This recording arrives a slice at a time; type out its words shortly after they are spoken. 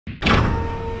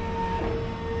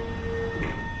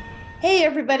Hey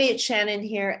everybody, it's Shannon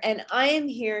here, and I am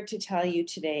here to tell you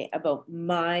today about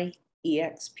my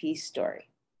EXP story.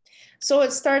 So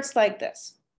it starts like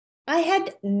this. I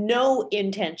had no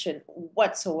intention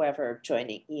whatsoever of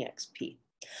joining EXP.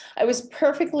 I was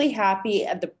perfectly happy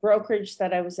at the brokerage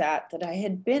that I was at, that I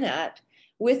had been at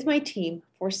with my team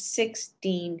for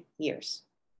 16 years.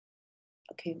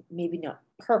 Okay, maybe not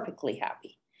perfectly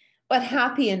happy, but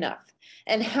happy enough.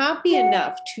 And happy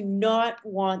enough to not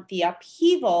want the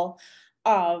upheaval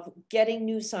of getting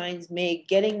new signs made,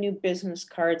 getting new business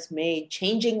cards made,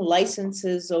 changing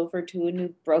licenses over to a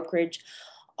new brokerage.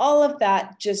 All of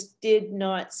that just did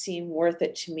not seem worth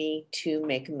it to me to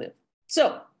make a move.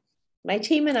 So my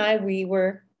team and I, we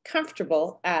were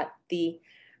comfortable at the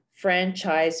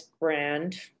franchise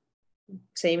brand,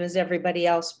 same as everybody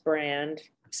else brand,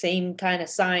 same kind of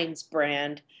signs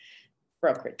brand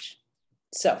brokerage.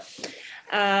 So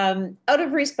out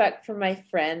of respect for my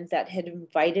friend that had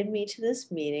invited me to this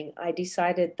meeting, I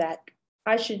decided that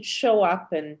I should show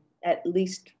up and at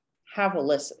least have a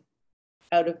listen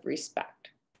out of respect.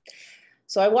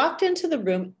 So I walked into the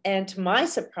room, and to my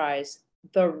surprise,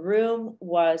 the room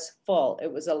was full.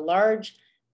 It was a large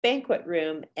banquet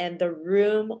room, and the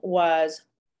room was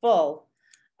full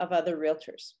of other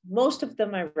realtors. Most of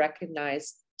them I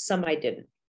recognized, some I didn't.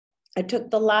 I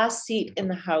took the last seat in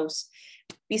the house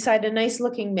beside a nice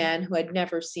looking man who I'd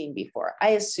never seen before.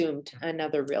 I assumed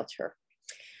another realtor.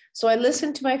 So I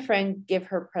listened to my friend give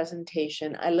her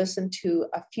presentation. I listened to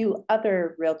a few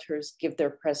other realtors give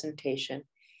their presentation.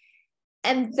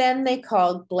 And then they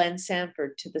called Glenn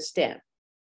Sanford to the stand.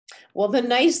 Well, the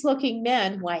nice looking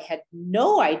man, who I had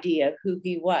no idea who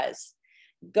he was,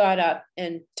 got up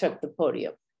and took the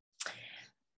podium.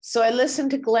 So I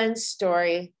listened to Glenn's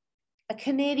story, a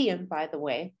Canadian, by the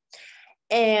way,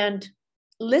 and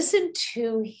listened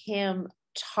to him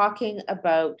talking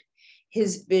about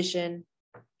his vision,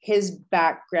 his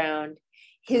background,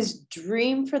 his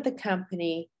dream for the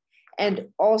company, and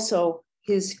also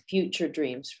his future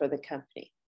dreams for the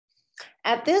company.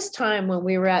 At this time, when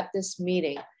we were at this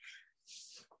meeting,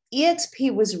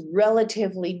 EXP was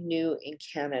relatively new in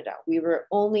Canada. We were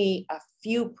only a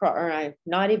few,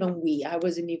 not even we, I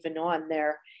wasn't even on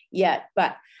there yet,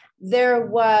 but there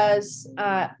was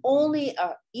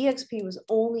EXP was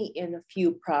only in a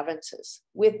few provinces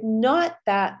with not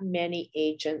that many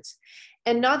agents,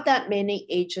 and not that many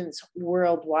agents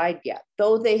worldwide yet,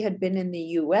 though they had been in the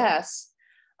US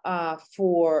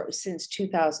since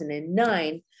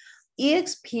 2009.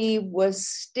 EXP was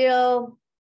still,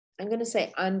 I'm going to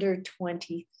say, under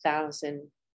 20,000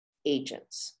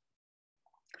 agents.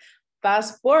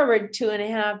 Fast forward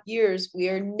 2.5 years, we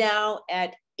are now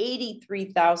at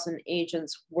 83,000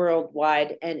 agents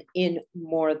worldwide and in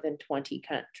more than 20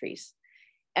 countries,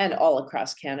 and all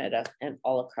across Canada and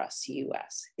all across the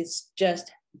US. It's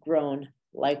just grown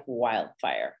like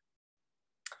wildfire.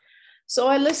 So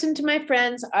I listened to my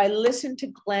friends, I listened to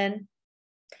Glenn,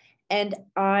 and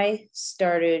I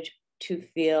started to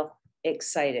feel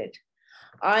excited.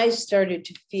 I started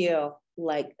to feel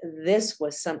like this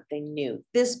was something new.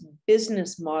 This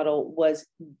business model was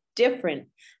different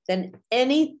than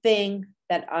anything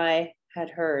that I had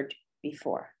heard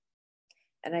before.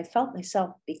 And I felt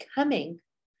myself becoming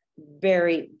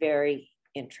very, very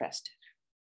interested.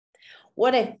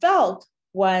 What I felt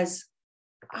was,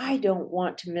 I don't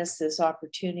want to miss this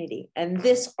opportunity. And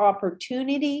this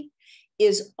opportunity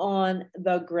is on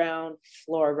the ground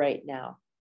floor right now.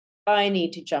 I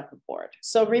need to jump aboard.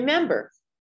 So remember,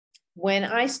 when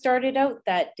I started out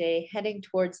that day heading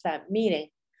towards that meeting,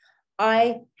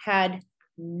 I had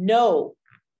no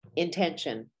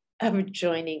intention of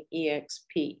joining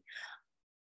EXP.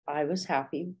 I was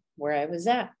happy where I was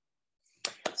at.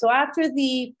 So after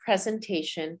the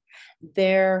presentation,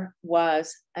 there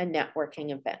was a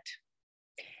networking event.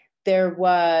 There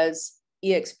was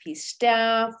EXP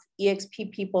staff,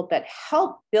 EXP people that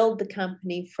helped build the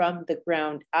company from the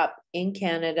ground up in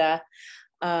Canada.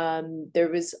 There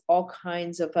was all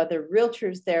kinds of other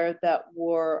realtors there that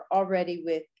were already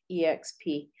with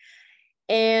EXP.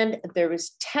 And there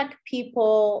was tech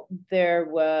people, there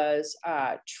was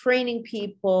training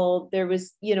people, there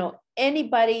was,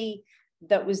 anybody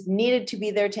that was needed to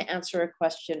be there to answer a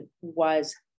question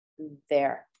was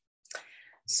there.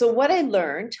 So what I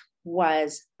learned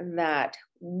was that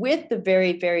with the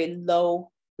very, very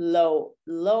low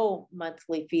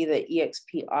monthly fee that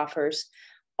EXP offers,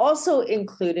 also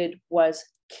included was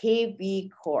KV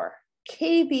Core.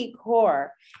 KV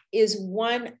Core is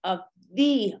one of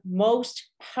the most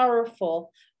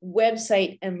powerful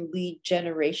website and lead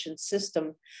generation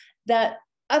system that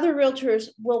other realtors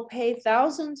will pay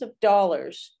thousands of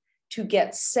dollars to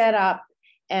get set up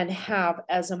and have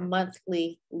as a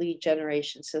monthly lead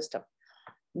generation system.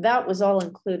 That was all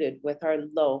included with our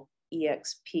low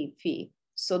EXP fee.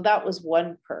 So that was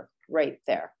one perk right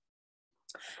there.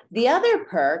 The other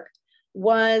perk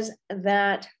was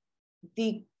that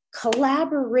the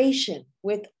collaboration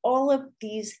with all of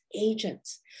these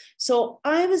agents. So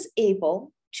I was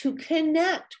able to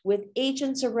connect with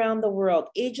agents around the world,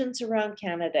 agents around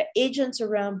Canada, agents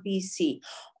around BC,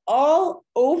 all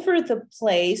over the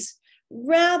place,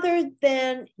 rather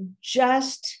than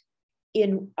just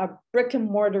in a brick and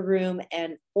mortar room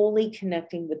and only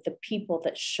connecting with the people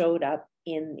that showed up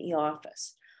in the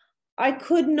office. I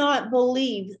could not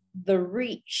believe the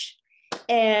reach,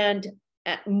 and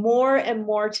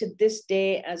more to this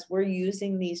day, as we're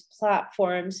using these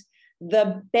platforms,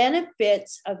 the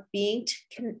benefits of being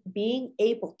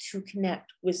able to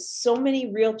connect with so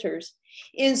many realtors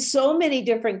in so many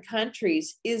different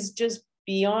countries is just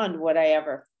beyond what I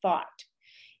ever thought.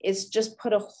 It's just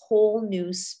put a whole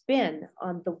new spin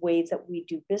on the way that we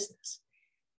do business.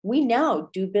 We now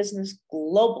do business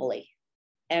globally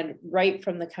and right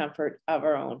from the comfort of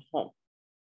our own home.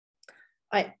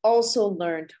 I also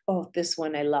learned, oh, this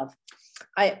one I love.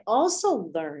 I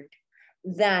also learned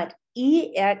that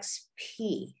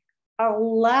EXP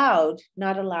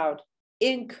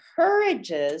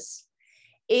encourages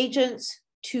agents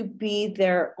to be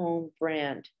their own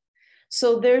brand.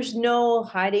 So there's no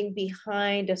hiding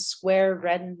behind a square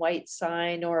red and white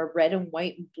sign or a red and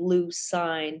white and blue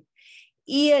sign.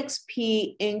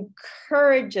 EXP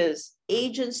encourages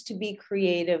agents to be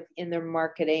creative in their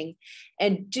marketing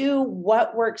and do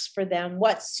what works for them,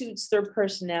 what suits their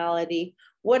personality,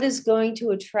 what is going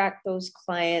to attract those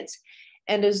clients.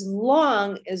 And as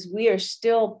long as we are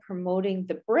still promoting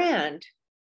the brand,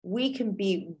 we can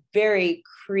be very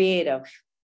creative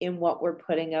in what we're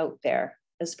putting out there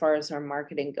as far as our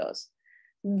marketing goes.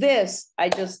 This I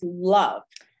just love.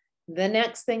 The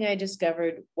next thing I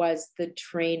discovered was the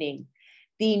training.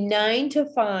 The 9 to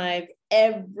 5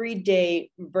 everyday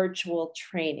virtual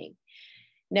training.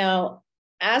 Now,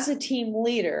 as a team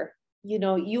leader,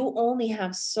 you only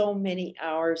have so many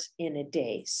hours in a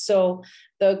day. So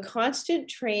the constant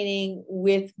training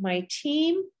with my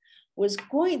team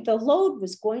the load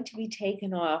was going to be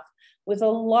taken off with a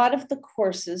lot of the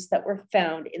courses that were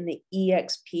found in the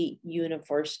EXP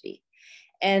University.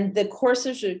 And the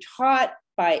courses are taught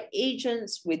by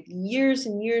agents with years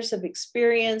and years of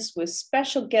experience, with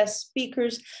special guest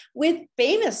speakers, with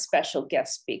famous special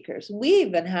guest speakers. We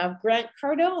even have Grant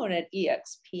Cardone at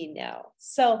EXP now.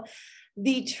 So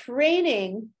the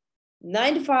training,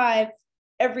 9 to 5,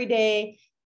 every day,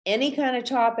 any kind of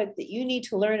topic that you need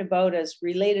to learn about as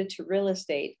related to real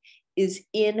estate is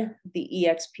in the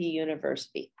EXP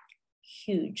University.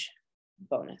 Huge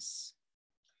bonus.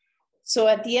 So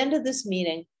at the end of this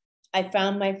meeting, I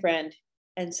found my friend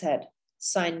and said,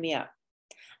 sign me up.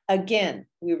 Again,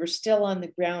 we were still on the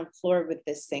ground floor with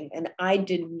this thing, and I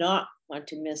did not want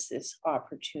to miss this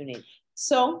opportunity.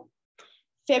 So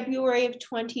February of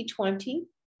 2020,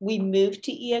 we moved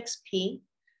to EXP.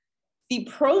 The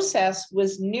process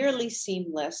was nearly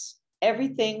seamless.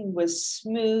 Everything was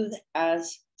smooth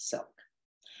as silk.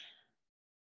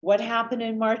 What happened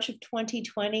in March of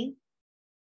 2020?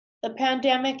 The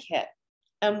pandemic hit.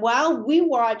 And while we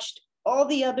watched all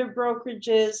the other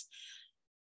brokerages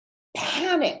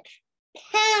panic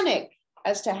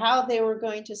as to how they were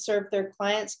going to serve their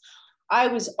clients, I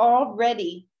was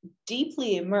already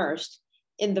deeply immersed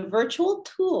in the virtual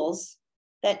tools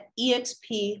that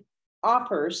EXP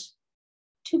offers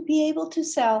to be able to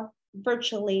sell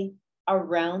virtually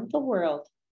around the world,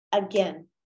 again,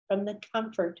 from the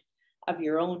comfort of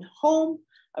your own home,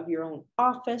 of your own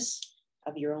office,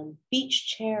 of your own beach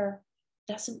chair.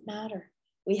 Doesn't matter.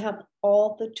 We have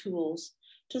all the tools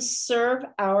to serve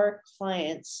our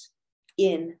clients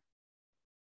in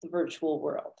the virtual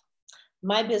world.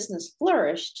 My business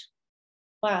flourished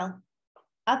while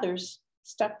others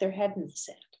stuck their head in the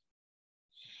sand.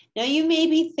 Now you may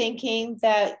be thinking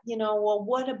that, well,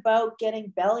 what about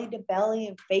getting belly to belly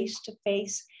and face to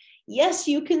face? Yes,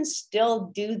 you can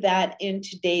still do that in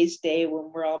today's day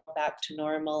when we're all back to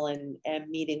normal and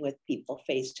meeting with people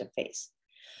face to face.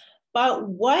 But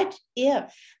what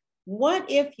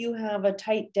if you have a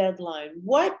tight deadline?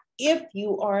 What if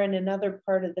you are in another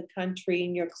part of the country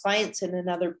and your client's in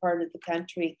another part of the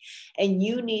country and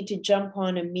you need to jump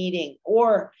on a meeting,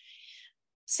 or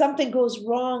something goes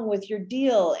wrong with your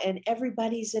deal and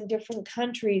everybody's in different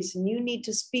countries and you need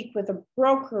to speak with a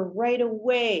broker right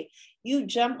away? You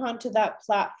jump onto that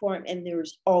platform and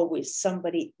there's always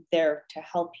somebody there to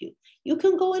help you. You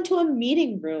can go into a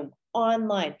meeting room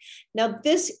online. Now,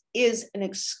 this is an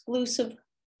exclusive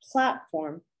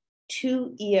platform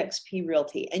to EXP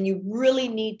Realty, and you really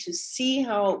need to see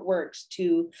how it works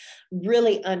to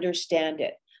really understand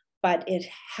it. But it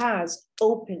has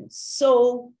opened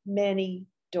so many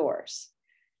doors.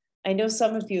 I know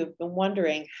some of you have been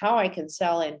wondering how I can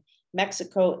sell in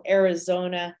Mexico,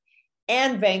 Arizona,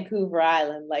 and Vancouver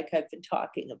Island, like I've been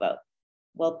talking about.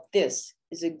 Well, this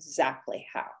is exactly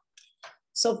how.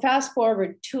 So fast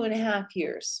forward 2.5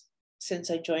 years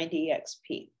since I joined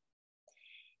EXP.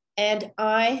 And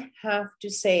I have to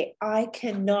say, I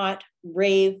cannot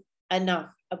rave enough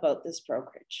about this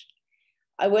brokerage.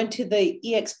 I went to the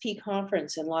EXP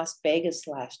conference in Las Vegas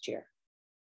last year.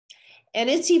 And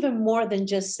it's even more than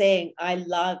just saying, I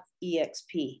love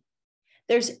EXP.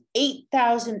 There's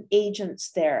 8,000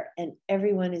 agents there, and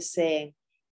everyone is saying,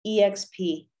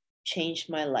 EXP changed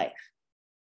my life.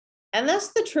 And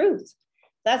that's the truth.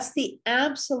 That's the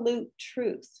absolute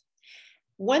truth.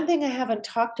 One thing I haven't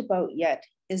talked about yet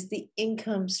is the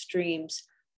income streams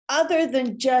other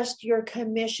than just your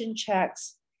commission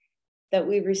checks that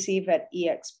we receive at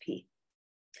EXP.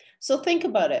 So think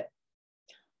about it.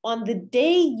 On the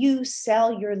day you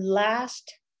sell your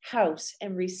last house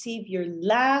and receive your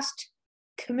last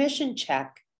commission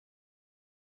check,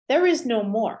 there is no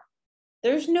more.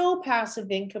 There's no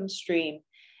passive income stream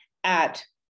at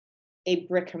a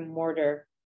brick and mortar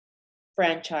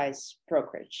franchise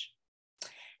brokerage.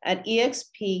 At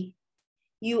EXP,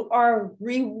 you are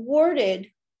rewarded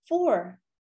for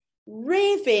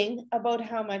raving about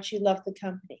how much you love the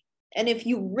company. And if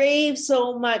you rave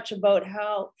so much about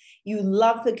how you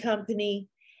love the company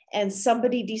and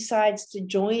somebody decides to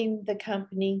join the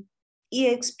company,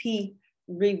 EXP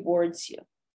rewards you.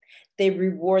 They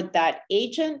reward that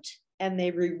agent and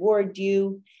they reward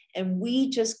you. And we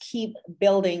just keep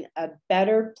building a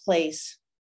better place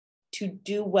to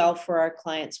do well for our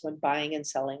clients when buying and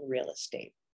selling real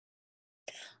estate.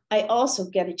 I also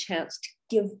get a chance to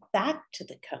give back to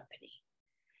the company.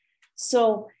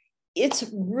 So it's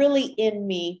really in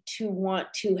me to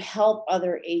want to help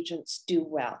other agents do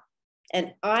well.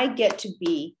 And I get to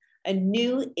be a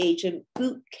new agent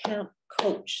boot camp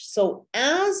coach. So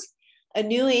as a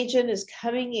new agent is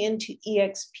coming into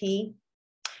EXP,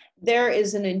 there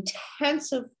is an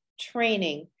intensive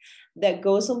training that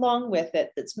goes along with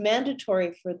it that's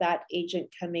mandatory for that agent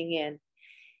coming in.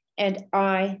 And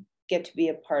I get to be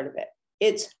a part of it.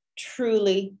 It's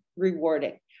truly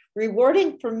rewarding.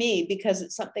 Rewarding for me because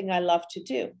it's something I love to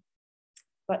do,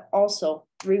 but also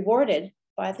rewarded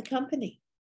by the company.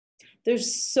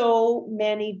 There's so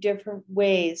many different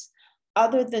ways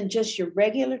other than just your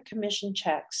regular commission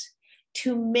checks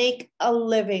to make a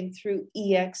living through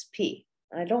EXP.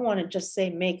 I don't want to just say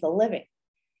make a living,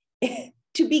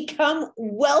 to become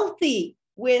wealthy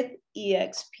with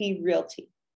EXP Realty.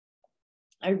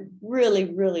 I really,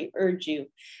 really urge you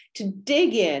to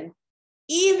dig in,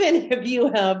 even if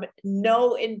you have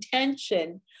no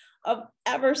intention of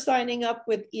ever signing up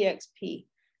with EXP.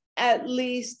 At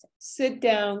least sit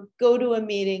down, go to a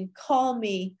meeting, call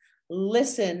me,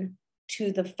 listen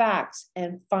to the facts,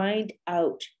 and find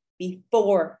out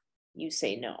before you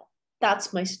say no.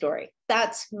 That's my story.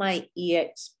 That's my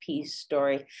EXP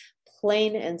story,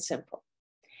 plain and simple.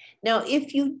 Now,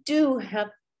 if you do have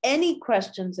any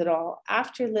questions at all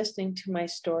after listening to my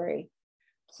story,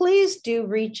 please do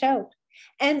reach out.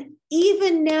 And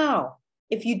even now,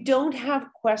 if you don't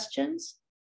have questions,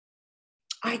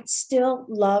 I'd still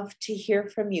love to hear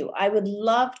from you. I would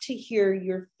love to hear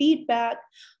your feedback.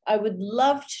 I would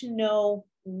love to know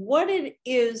what it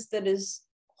is that is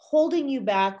holding you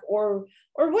back or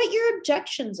what your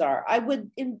objections are. I would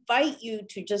invite you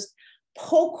to just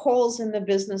poke holes in the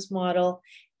business model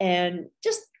and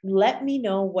just let me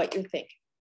know what you're thinking.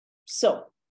 So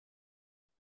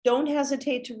don't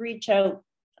hesitate to reach out.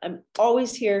 I'm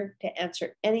always here to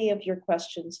answer any of your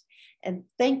questions. And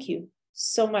thank you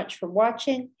so much for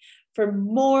watching. For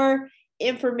more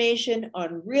information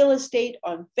on real estate,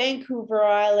 on Vancouver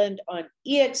Island, on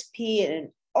EXP, and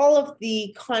all of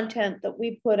the content that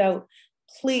we put out,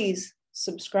 please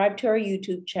subscribe to our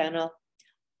YouTube channel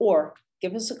or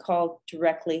give us a call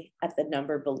directly at the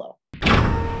number below.